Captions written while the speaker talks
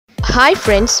Hi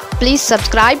friends, please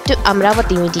subscribe to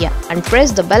Amaravathi Media and press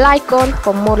the bell icon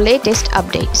for more latest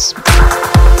updates.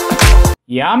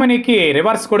 యామినికి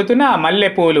reverse కొడుతున్న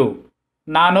మల్లెపూలు.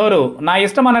 నా నోరు నా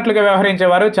ఇష్టం అన్నట్లుగా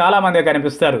వ్యవహరించేవారు చాలామంది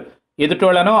కనిపిస్తారు.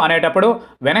 ఎదుటోళ్లను అనేటప్పుడు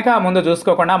వెనక ముందు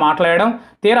చూసుకోకుండా మాట్లాడడం,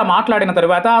 తీరా మాట్లాడిన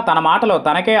తరువాత తన మాటలో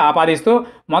తనకే ఆపాదిస్తూ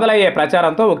మొదలయ్యే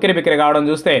ప్రచారంతో ఉక్కిరిబిక్కిరి కావడం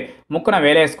చూస్తే ముక్కున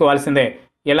వేలేసుకోవాల్సిందే.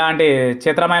 ఇలాంటి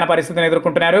చిత్రమైన పరిస్థితిని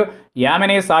ఎదుర్కొంటున్నారు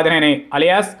యామిని సాధినేని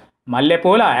అలియాస్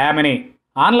మల్లెపూల యామిని.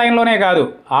 ఆన్లైన్లోనే కాదు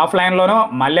ఆఫ్లైన్లోనూ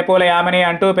మల్లెపూల యామిని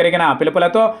అంటూ పెరిగిన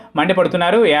పిలుపులతో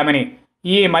మండిపడుతున్నారు యామిని.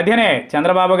 ఈ మధ్యనే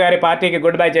చంద్రబాబు గారి పార్టీకి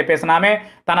గుడ్ బై చెప్పేసిన ఆమె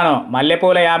తనను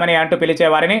మల్లెపూల యామిని అంటూ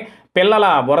పిలిచేవారిని పిల్లల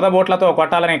బురద బూట్లతో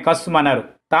కొట్టాలని కస్సుమన్నారు.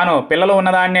 తాను పిల్లలు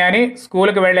ఉన్నదాన్ని అని,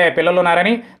 స్కూలుకు వెళ్లే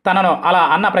పిల్లలున్నారని, తనను అలా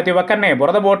అన్న ప్రతి ఒక్కరిని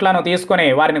బురద బూట్లను తీసుకుని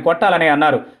వారిని కొట్టాలని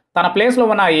అన్నారు. తన ప్లేస్లో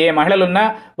ఉన్న ఏ మహిళలున్నా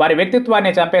వారి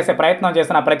వ్యక్తిత్వాన్ని చంపేసే ప్రయత్నం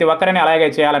చేసిన ప్రతి ఒక్కరిని అలాగే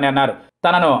చేయాలని అన్నారు.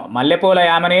 తనను మల్లెపూల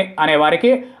యామిని అనే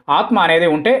వారికి ఆత్మ అనేది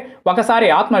ఉంటే ఒకసారి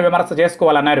ఆత్మ విమర్శ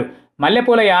చేసుకోవాలన్నారు.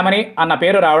 మల్లెపూల యామిని అన్న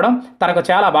పేరు రావడం తనకు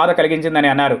చాలా బాధ కలిగించిందని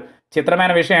అన్నారు.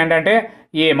 చిత్రమైన విషయం ఏంటంటే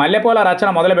ఈ మల్లెపూల రచన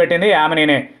మొదలుపెట్టింది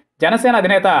యామినినే. జనసేన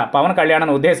అధినేత పవన్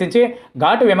కళ్యాణ్ను ఉద్దేశించి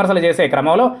ఘాటు విమర్శలు చేసే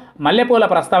క్రమంలో మల్లెపూల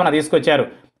ప్రస్తావన తీసుకొచ్చారు.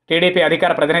 టీడీపీ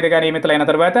అధికార ప్రతినిధిగా నియమితులైన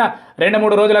తరువాత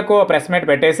 2-3 రోజులకు ప్రెస్ మీట్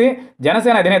పెట్టేసి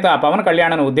జనసేన అధినేత పవన్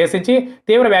కళ్యాణ్ను ఉద్దేశించి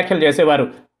తీవ్ర వ్యాఖ్యలు చేసేవారు.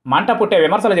 మంట పుట్టే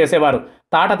విమర్శలు చేసేవారు.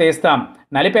 తాట తీస్తాం,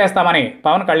 నలిపేస్తామని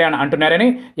పవన్ కళ్యాణ్ అంటున్నారని,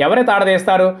 ఎవరే తాట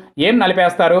తీస్తారు, ఏం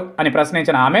నలిపేస్తారు అని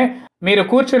ప్రశ్నించిన ఆమె మీరు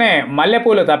కూర్చునే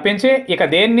మల్లెపూలు తప్పించి ఇక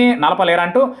దేన్ని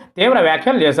నలపలేరంటూ తీవ్ర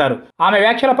వ్యాఖ్యలు చేశారు. ఆమె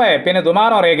వ్యాఖ్యలపై పెను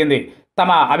దుమారం రేగింది.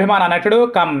 తమ అభిమాన నటుడు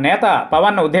కమ్ నేత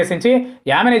పవన్ను ఉద్దేశించి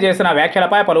యామిని చేసిన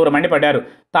వ్యాఖ్యలపై పలువురు మండిపడ్డారు.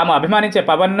 తాము అభిమానించే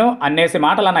పవన్ను అన్నేసి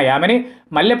మాటలన్న యామిని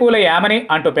మల్లెపూల యామిని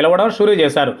అంటూ పిలవడం షురూ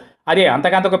చేశారు. అది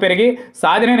అంతకంతకు పెరిగి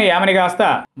సాధినేని యామిని కాస్త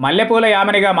మల్లెపూల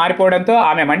యామినిగా మారిపోవడంతో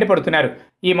ఆమె మండిపడుతున్నారు.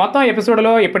 ఈ మొత్తం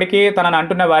ఎపిసోడ్లో ఇప్పటికీ తనను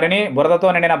అంటున్న వారిని బురదతో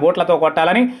నిండిన బూట్లతో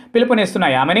కొట్టాలని పిలుపునిస్తున్న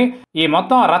యామిని ఈ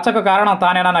మొత్తం రచ్చకు కారణం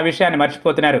తానేనన్న విషయాన్ని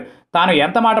మర్చిపోతున్నారు. తాను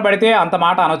ఎంత మాట పడితే అంత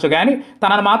మాట అనొచ్చు కానీ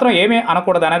తనను మాత్రం ఏమీ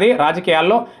అనకూడదన్నది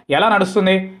రాజకీయాల్లో ఎలా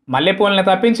నడుస్తుంది? మల్లెపూలని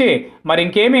తప్పించి మరి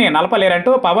ఇంకేమీ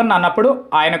నలపలేరంటూ పవన్ అన్నప్పుడు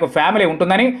ఆయనకు ఫ్యామిలీ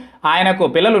ఉంటుందని, ఆయనకు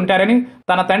పిల్లలు ఉంటారని,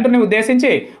 తన తండ్రిని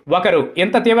ఉద్దేశించి ఒకరు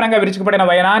ఇంత తీవ్రంగా విరుచుకుపడిన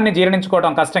వైనాన్ని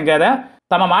జీర్ణించుకోవడం కష్టం కదా.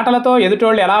 తమ మాటలతో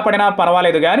ఎదుటోళ్ళు ఎలా పడినా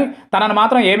పర్వాలేదు కానీ తనను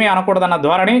మాత్రం ఏమీ అనకూడదన్న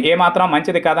ధోరణి ఏమాత్రం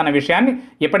మంచిది కాదన్న విషయాన్ని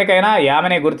ఇప్పటికైనా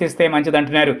యామిని గుర్తిస్తే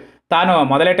మంచిదంటున్నారు. తాను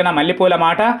మొదలెట్టిన మల్లెపూల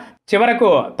మాట చివరకు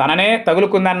తననే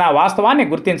తగులుకుందన్న వాస్తవాన్ని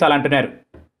గుర్తించాలంటున్నారు.